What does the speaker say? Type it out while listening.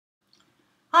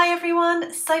Hi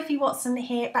everyone, Sophie Watson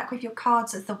here, back with your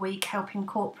cards of the week, helping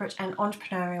corporate and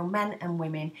entrepreneurial men and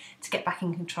women to get back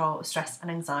in control of stress and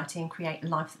anxiety and create a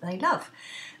life that they love.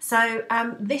 So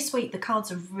this week the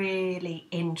cards are really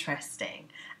interesting.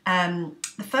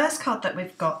 The first card that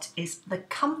we've got is the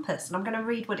compass, and I'm going to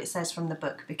read what it says from the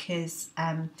book because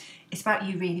it's about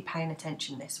you really paying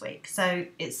attention this week. So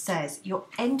it says, you're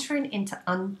entering into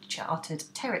uncharted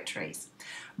territories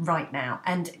right now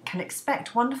and can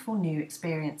expect wonderful new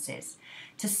experiences.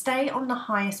 To stay on the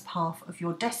highest path of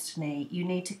your destiny, you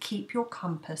need to keep your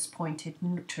compass pointed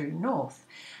true north.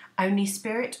 Only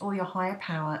spirit or your higher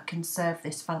power can serve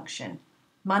this function.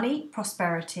 Money,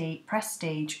 prosperity,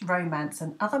 prestige, romance,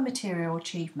 and other material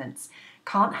achievements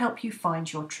can't help you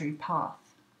find your true path.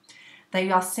 They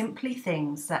are simply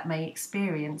things that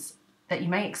you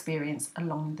may experience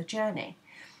along the journey.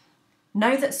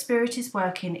 Know that spirit is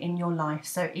working in your life,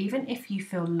 so even if you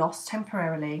feel lost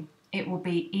temporarily, it will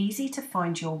be easy to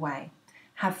find your way.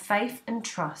 Have faith and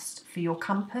trust, for your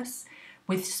compass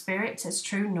with spirit as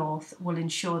true north will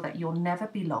ensure that you'll never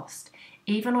be lost,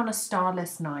 even on a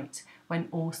starless night when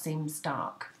all seems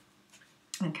dark.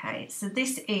 Okay, so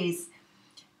this is,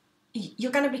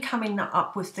 you're going to be coming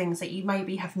up with things that you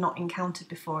maybe have not encountered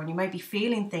before, and you may be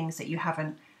feeling things that you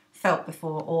haven't felt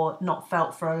before or not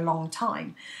felt for a long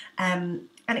time.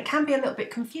 And it can be a little bit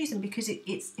confusing because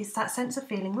it's that sense of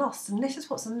feeling lost. And this is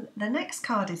what the next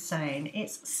card is saying.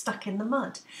 It's stuck in the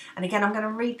mud. And again, I'm going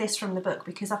to read this from the book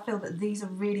because I feel that these are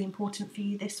really important for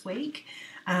you this week,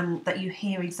 that you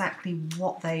hear exactly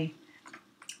what they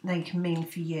can mean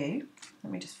for you.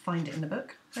 Let me just find it in the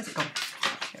book. Where's it gone?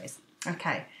 Here it is.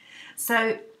 Okay,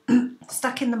 so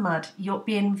stuck in the mud, you'll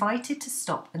be invited to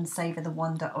stop and savour the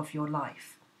wonder of your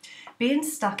life. Being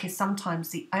stuck is sometimes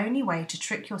the only way to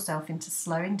trick yourself into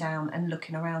slowing down and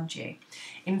looking around you.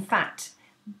 In fact,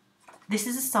 this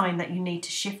is a sign that you need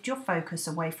to shift your focus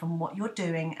away from what you're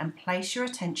doing and place your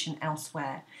attention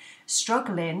elsewhere.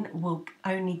 Struggling will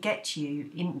only get you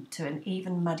into an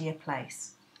even muddier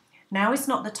place. Now is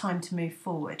not the time to move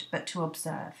forward, but to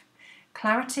observe.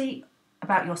 Clarity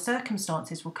about your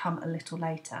circumstances will come a little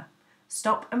later.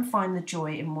 Stop and find the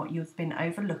joy in what you've been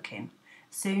overlooking.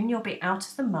 Soon you'll be out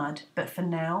of the mud, but for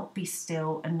now, be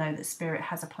still and know that Spirit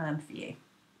has a plan for you.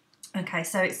 Okay,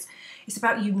 so it's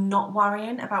about you not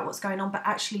worrying about what's going on, but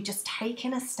actually just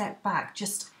taking a step back,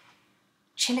 just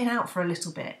chilling out for a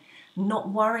little bit, not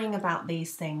worrying about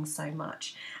these things so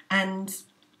much. And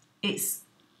it's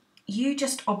you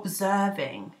just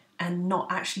observing and not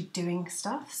actually doing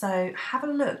stuff. So have a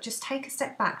look, just take a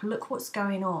step back, look what's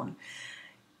going on.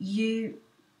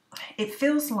 It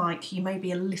feels like you may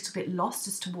be a little bit lost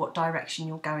as to what direction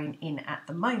you're going in at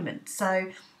the moment.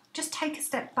 So just take a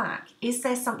step back. Is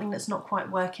there something that's not quite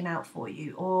working out for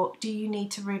you? Or do you need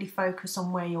to really focus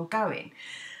on where you're going?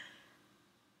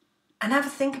 And have a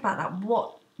think about that.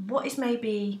 What is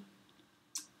maybe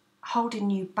holding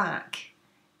you back?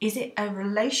 Is it a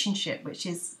relationship, which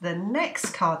is the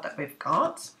next card that we've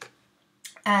got?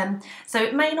 So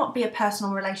it may not be a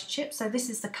personal relationship. So this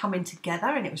is the coming together,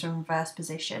 and it was in reverse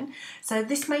position. So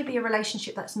this may be a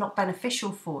relationship that's not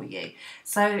beneficial for you.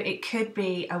 So it could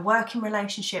be a working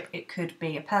relationship. It could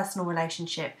be a personal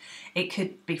relationship. It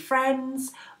could be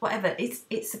friends, whatever.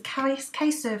 It's a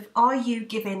case of, are you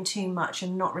giving too much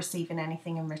and not receiving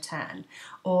anything in return?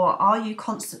 Or are you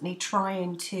constantly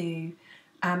trying to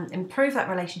improve that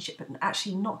relationship but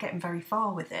actually not getting very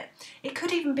far with it? It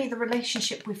could even be the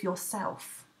relationship with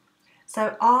yourself.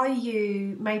 So are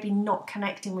you maybe not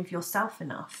connecting with yourself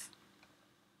enough?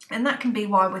 And that can be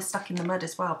why we're stuck in the mud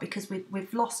as well, because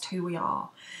we've lost who we are.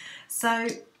 So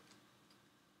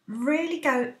really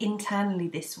go internally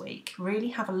this week, really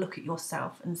have a look at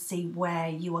yourself and see where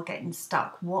you are getting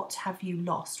stuck. What have you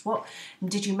lost? What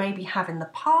did you maybe have in the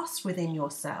past within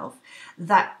yourself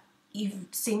that you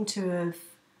seem to have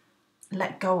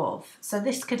let go of? So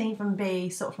this could even be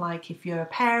sort of like, if you're a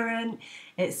parent,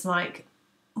 it's like,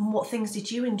 what things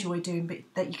did you enjoy doing but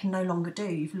that you can no longer do?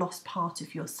 You've lost part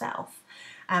of yourself.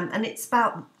 And it's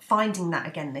about finding that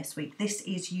again this week. This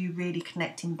is you really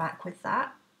connecting back with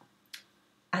that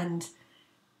and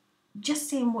just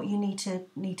seeing what you need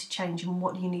to change and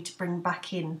what you need to bring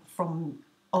back in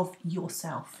of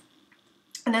yourself.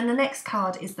 And then the next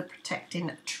card is the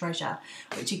protecting treasure,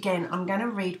 which again, I'm going to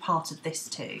read part of this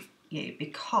to you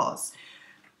because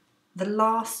the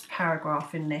last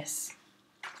paragraph in this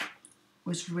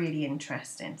was really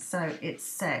interesting. So it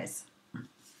says,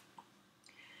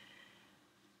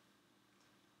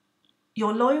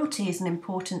 your loyalty is an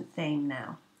important theme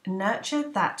now. Nurture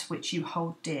that which you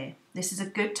hold dear. This is a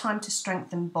good time to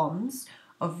strengthen bonds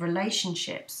of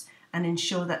relationships and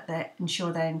ensure their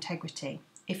integrity.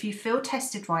 If you feel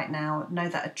tested right now, know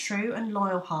that a true and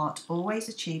loyal heart always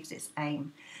achieves its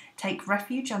aim. Take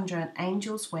refuge under an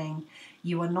angel's wing.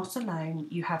 You are not alone.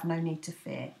 You have no need to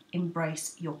fear.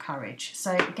 Embrace your courage.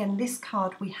 So again, this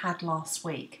card we had last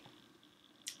week.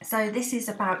 So this is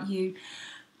about you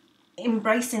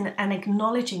embracing and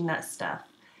acknowledging that stuff,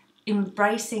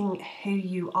 embracing who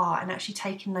you are, and actually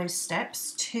taking those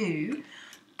steps to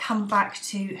come back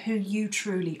to who you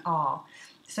truly are.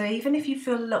 So even if you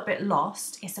feel a little bit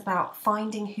lost, it's about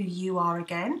finding who you are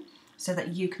again so that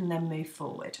you can then move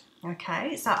forward.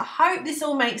 Okay, so I hope this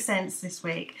all makes sense this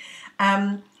week.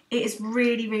 It is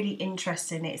really, really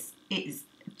interesting. It's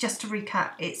just to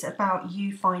recap, it's about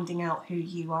you finding out who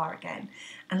you are again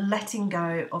and letting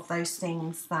go of those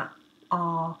things that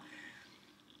are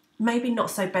maybe not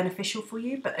so beneficial for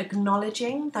you, but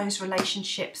acknowledging those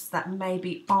relationships that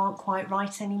maybe aren't quite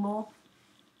right anymore,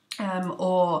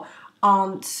 or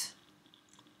aren't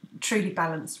truly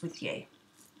balanced with you.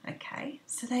 Okay,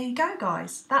 so there you go,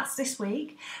 guys. That's this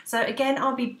week. So again,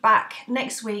 I'll be back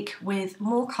next week with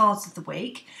more cards of the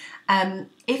week.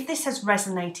 If this has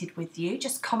resonated with you,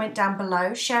 just comment down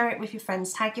below, share it with your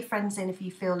friends, tag your friends in if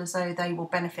you feel as though they will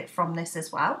benefit from this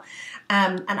as well.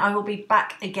 And I will be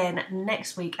back again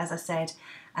next week, as I said,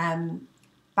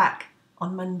 back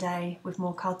on Monday with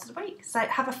more cards of the week. So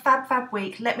have a fab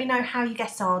week. Let me know how you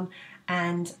get on,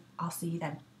 and I'll see you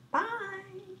then.